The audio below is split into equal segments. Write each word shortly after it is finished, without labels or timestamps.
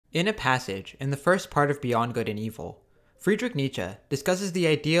In a passage in the first part of Beyond Good and Evil, Friedrich Nietzsche discusses the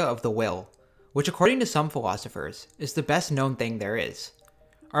idea of the will, which according to some philosophers is the best known thing there is.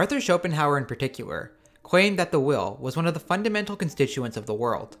 Arthur Schopenhauer in particular claimed that the will was one of the fundamental constituents of the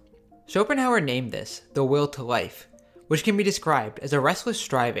world. Schopenhauer named this the will to life, which can be described as a restless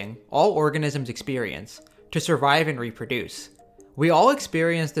striving all organisms experience to survive and reproduce. We all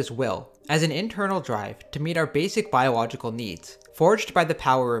experience this will as an internal drive to meet our basic biological needs, forged by the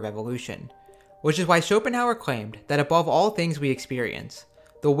power of evolution, which is why Schopenhauer claimed that above all things we experience,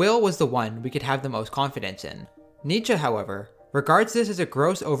 the will was the one we could have the most confidence in. Nietzsche, however, regards this as a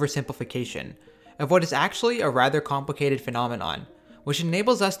gross oversimplification of what is actually a rather complicated phenomenon, which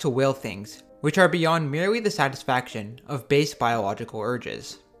enables us to will things which are beyond merely the satisfaction of base biological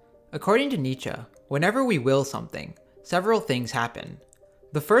urges. According to Nietzsche, whenever we will something, several things happen.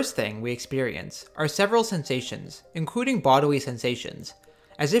 The first thing we experience are several sensations, including bodily sensations,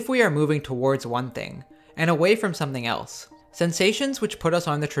 as if we are moving towards one thing and away from something else, sensations which put us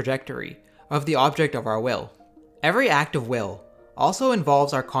on the trajectory of the object of our will. Every act of will also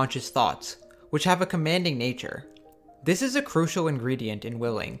involves our conscious thoughts, which have a commanding nature. This is a crucial ingredient in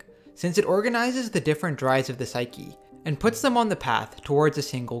willing, since it organizes the different drives of the psyche and puts them on the path towards a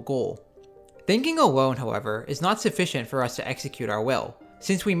single goal. Thinking alone, however, is not sufficient for us to execute our will,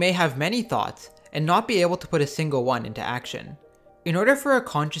 since we may have many thoughts and not be able to put a single one into action. In order for a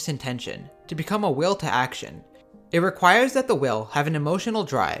conscious intention to become a will to action, it requires that the will have an emotional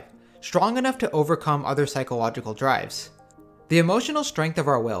drive strong enough to overcome other psychological drives. The emotional strength of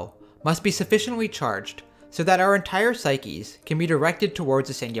our will must be sufficiently charged so that our entire psyches can be directed towards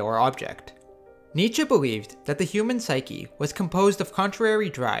a singular object. Nietzsche believed that the human psyche was composed of contrary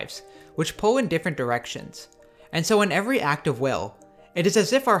drives which pull in different directions, and so in every act of will, it is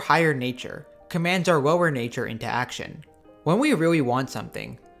as if our higher nature commands our lower nature into action. When we really want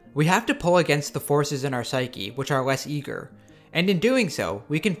something, we have to pull against the forces in our psyche which are less eager, and in doing so,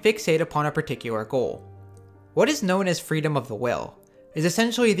 we can fixate upon a particular goal. What is known as freedom of the will is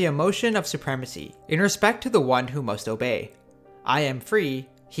essentially the emotion of supremacy in respect to the one who must obey. I am free,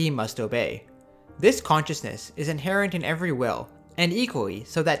 he must obey. This consciousness is inherent in every will, and equally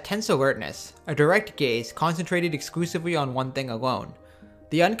so that tense alertness, a direct gaze concentrated exclusively on one thing alone,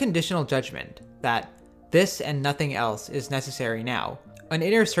 the unconditional judgment that this and nothing else is necessary now, an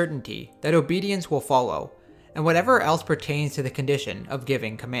inner certainty that obedience will follow, and whatever else pertains to the condition of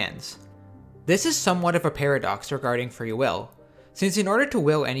giving commands. This is somewhat of a paradox regarding free will, since in order to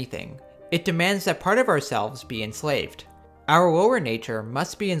will anything, it demands that part of ourselves be enslaved. Our lower nature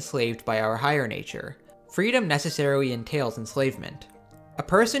must be enslaved by our higher nature. Freedom necessarily entails enslavement. A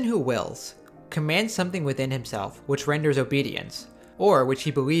person who wills commands something within himself which renders obedience, or which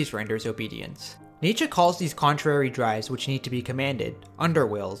he believes renders obedience. Nietzsche calls these contrary drives which need to be commanded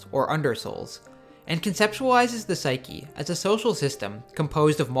underwills or undersouls, and conceptualizes the psyche as a social system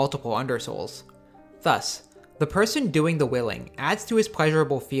composed of multiple undersouls. Thus, the person doing the willing adds to his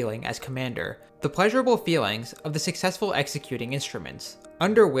pleasurable feeling as commander the pleasurable feelings of the successful executing instruments,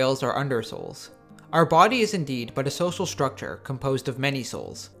 underwills or undersouls. Our body is indeed but a social structure composed of many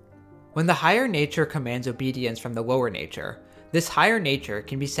souls. When the higher nature commands obedience from the lower nature, this higher nature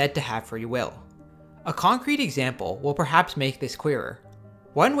can be said to have free will. A concrete example will perhaps make this clearer.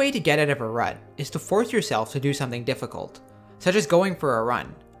 One way to get out of a rut is to force yourself to do something difficult, such as going for a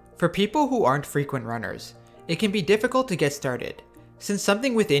run. For people who aren't frequent runners, it can be difficult to get started, since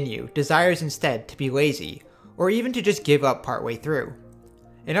something within you desires instead to be lazy, or even to just give up partway through.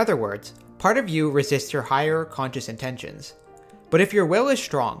 In other words, part of you resists your higher conscious intentions. But if your will is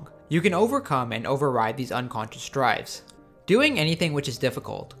strong, you can overcome and override these unconscious drives. Doing anything which is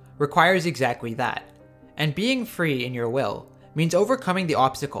difficult requires exactly that, and being free in your will means overcoming the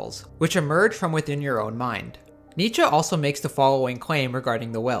obstacles which emerge from within your own mind. Nietzsche also makes the following claim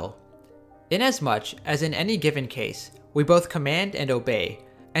regarding the will. Inasmuch as in any given case, we both command and obey,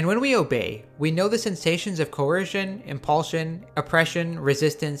 and when we obey, we know the sensations of coercion, impulsion, oppression,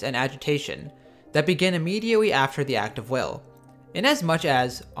 resistance, and agitation that begin immediately after the act of will. Inasmuch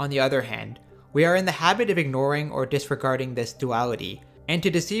as, on the other hand, we are in the habit of ignoring or disregarding this duality, and to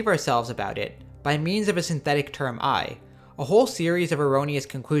deceive ourselves about it by means of a synthetic term I, a whole series of erroneous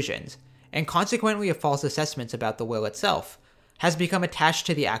conclusions, and consequently of false assessments about the will itself, has become attached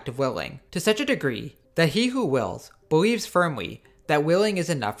to the act of willing, to such a degree that he who wills believes firmly that willing is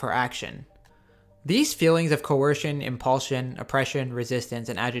enough for action. These feelings of coercion, impulsion, oppression, resistance,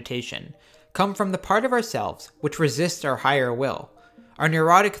 and agitation come from the part of ourselves which resists our higher will, our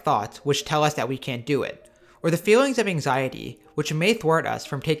neurotic thoughts which tell us that we can't do it, or the feelings of anxiety which may thwart us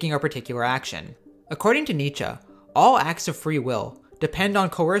from taking a particular action. According to Nietzsche, all acts of free will depend on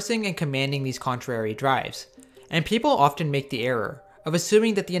coercing and commanding these contrary drives, and people often make the error of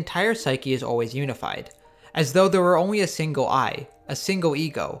assuming that the entire psyche is always unified, as though there were only a single I, a single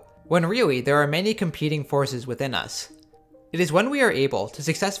ego, when really there are many competing forces within us. It is when we are able to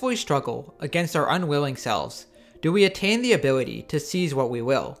successfully struggle against our unwilling selves do we attain the ability to seize what we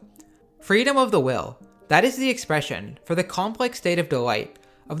will. Freedom of the will, that is the expression for the complex state of delight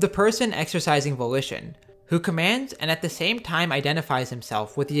of the person exercising volition, who commands and at the same time identifies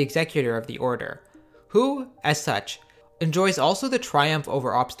himself with the executor of the order, who, as such, enjoys also the triumph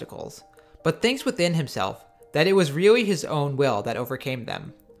over obstacles, but thinks within himself that it was really his own will that overcame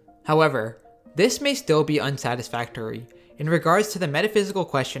them. However, this may still be unsatisfactory in regards to the metaphysical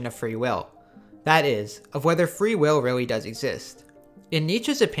question of free will, that is, of whether free will really does exist. In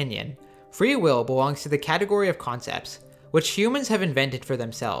Nietzsche's opinion, free will belongs to the category of concepts which humans have invented for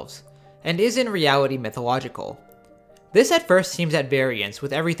themselves, and is in reality mythological. This at first seems at variance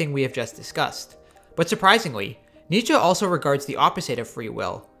with everything we have just discussed, but surprisingly, Nietzsche also regards the opposite of free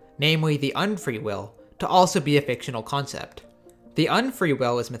will, namely the unfree will, to also be a fictional concept. The unfree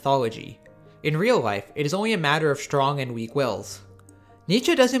will is mythology. In real life, it is only a matter of strong and weak wills.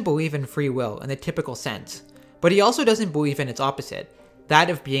 Nietzsche doesn't believe in free will in the typical sense, but he also doesn't believe in its opposite, that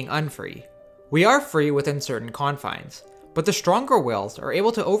of being unfree. We are free within certain confines, but the stronger wills are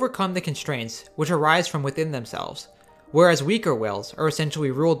able to overcome the constraints which arise from within themselves, whereas weaker wills are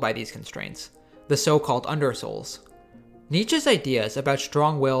essentially ruled by these constraints, the so-called undersouls. Nietzsche's ideas about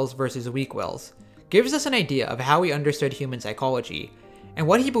strong wills versus weak wills gives us an idea of how he understood human psychology, and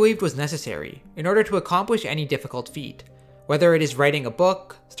what he believed was necessary in order to accomplish any difficult feat, whether it is writing a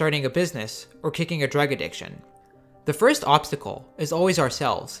book, starting a business, or kicking a drug addiction. The first obstacle is always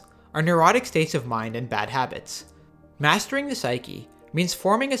ourselves, our neurotic states of mind and bad habits. Mastering the psyche means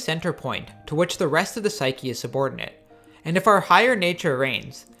forming a center point to which the rest of the psyche is subordinate, and if our higher nature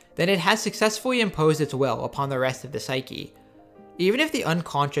reigns, then it has successfully imposed its will upon the rest of the psyche. Even if the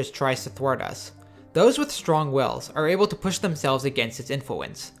unconscious tries to thwart us, those with strong wills are able to push themselves against its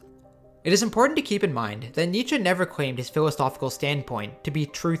influence. It is important to keep in mind that Nietzsche never claimed his philosophical standpoint to be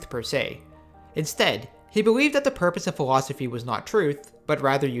truth per se. Instead, he believed that the purpose of philosophy was not truth, but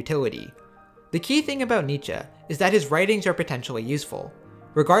rather utility. The key thing about Nietzsche is that his writings are potentially useful,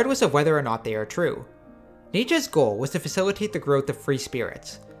 regardless of whether or not they are true. Nietzsche's goal was to facilitate the growth of free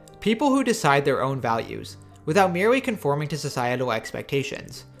spirits, people who decide their own values, without merely conforming to societal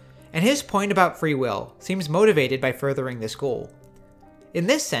expectations, and his point about free will seems motivated by furthering this goal. In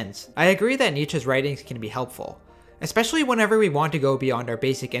this sense, I agree that Nietzsche's writings can be helpful, especially whenever we want to go beyond our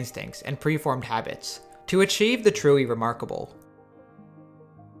basic instincts and preformed habits, to achieve the truly remarkable.